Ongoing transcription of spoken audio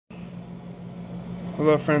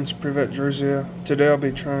Hello friends, Privet Georgia. Today I'll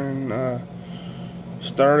be trying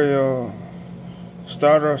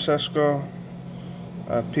Starocesko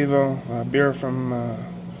pivo beer from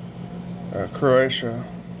Croatia,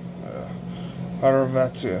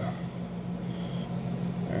 Horvatии,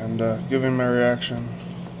 and giving my reaction.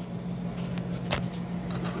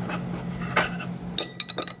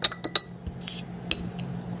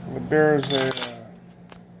 The beer is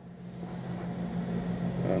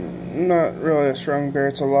not really a strong beer.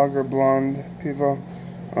 It's a lager blonde pivo,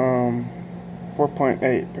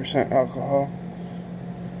 4.8% alcohol,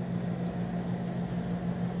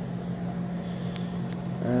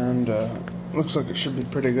 and looks like it should be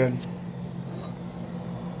pretty good.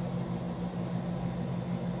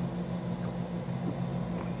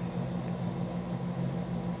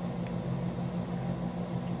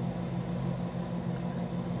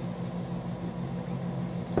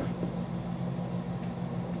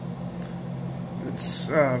 It's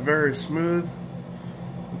very smooth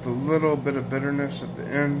with a little bit of bitterness at the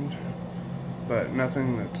end, but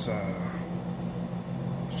nothing that's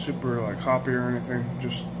super like hoppy or anything.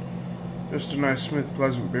 Just a nice, smooth,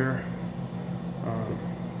 pleasant beer. I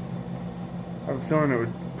have a feeling it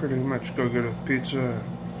would pretty much go good with pizza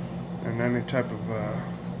and any type of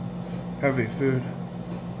heavy food.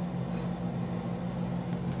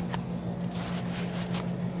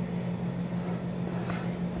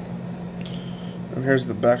 And here's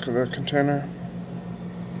the back of the container.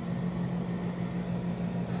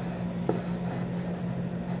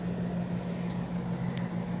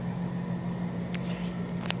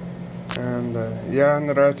 And ja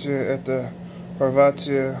naravno это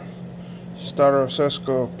Хорватия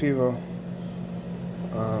Starocesko pivo.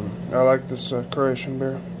 I like this Croatian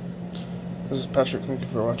beer. This is Patrick. Thank you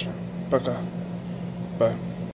for watching. Пока. Bye.